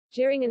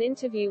During an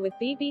interview with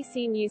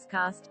BBC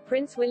Newscast,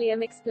 Prince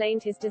William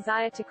explained his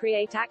desire to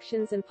create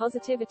actions and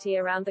positivity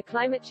around the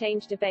climate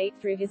change debate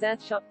through his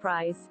Earthshot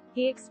Prize.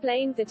 He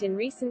explained that in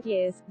recent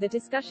years, the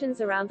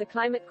discussions around the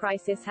climate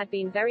crisis had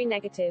been very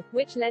negative,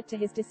 which led to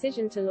his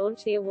decision to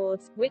launch the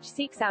awards, which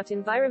seeks out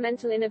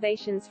environmental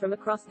innovations from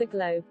across the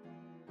globe.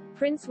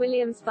 Prince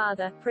William's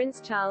father,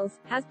 Prince Charles,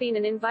 has been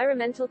an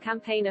environmental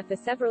campaigner for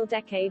several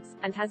decades,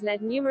 and has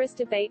led numerous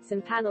debates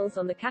and panels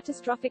on the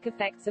catastrophic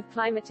effects of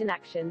climate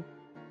inaction.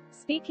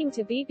 Speaking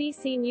to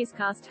BBC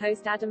Newscast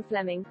host Adam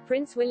Fleming,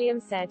 Prince William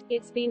said,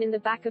 "It's been in the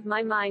back of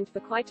my mind for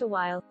quite a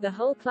while, the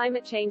whole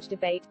climate change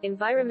debate,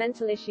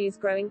 environmental issues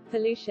growing,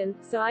 pollution,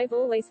 so I've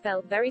always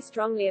felt very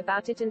strongly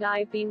about it and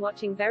I've been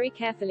watching very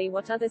carefully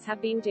what others have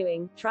been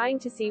doing, trying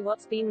to see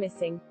what's been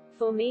missing.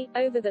 For me,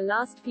 over the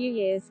last few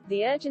years,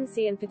 the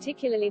urgency and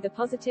particularly the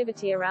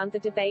positivity around the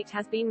debate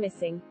has been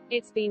missing.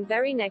 It's been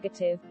very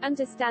negative.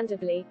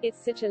 Understandably, it's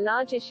such a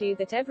large issue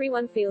that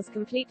everyone feels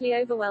completely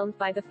overwhelmed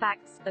by the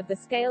facts, of the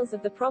scales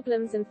of the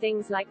problems and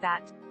things like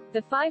that."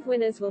 The 5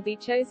 winners will be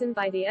chosen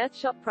by the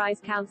Earthshot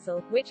Prize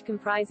Council, which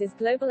comprises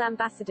global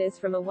ambassadors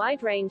from a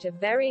wide range of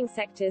varying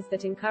sectors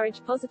that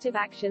encourage positive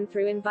action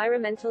through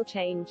environmental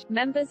change.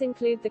 Members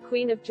include the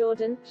Queen of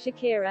Jordan,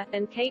 Shakira,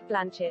 and Cate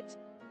Blanchett.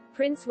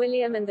 Prince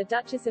William and the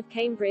Duchess of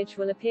Cambridge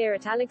will appear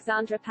at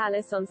Alexandra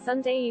Palace on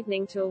Sunday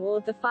evening to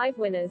award the 5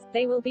 winners.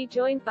 They will be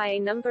joined by a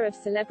number of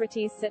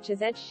celebrities such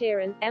as Ed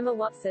Sheeran, Emma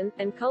Watson,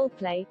 and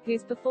Coldplay,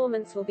 whose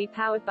performance will be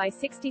powered by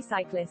 60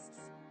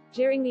 cyclists.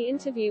 During the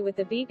interview with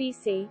the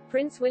BBC,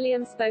 Prince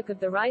William spoke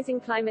of the rising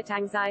climate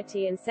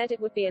anxiety and said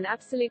it would be an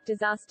absolute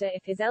disaster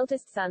if his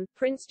eldest son,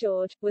 Prince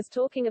George, was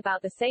talking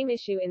about the same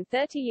issue in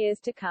 30 years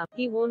to come.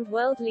 He warned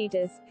world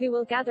leaders, who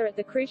will gather at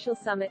the crucial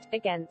summit,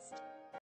 against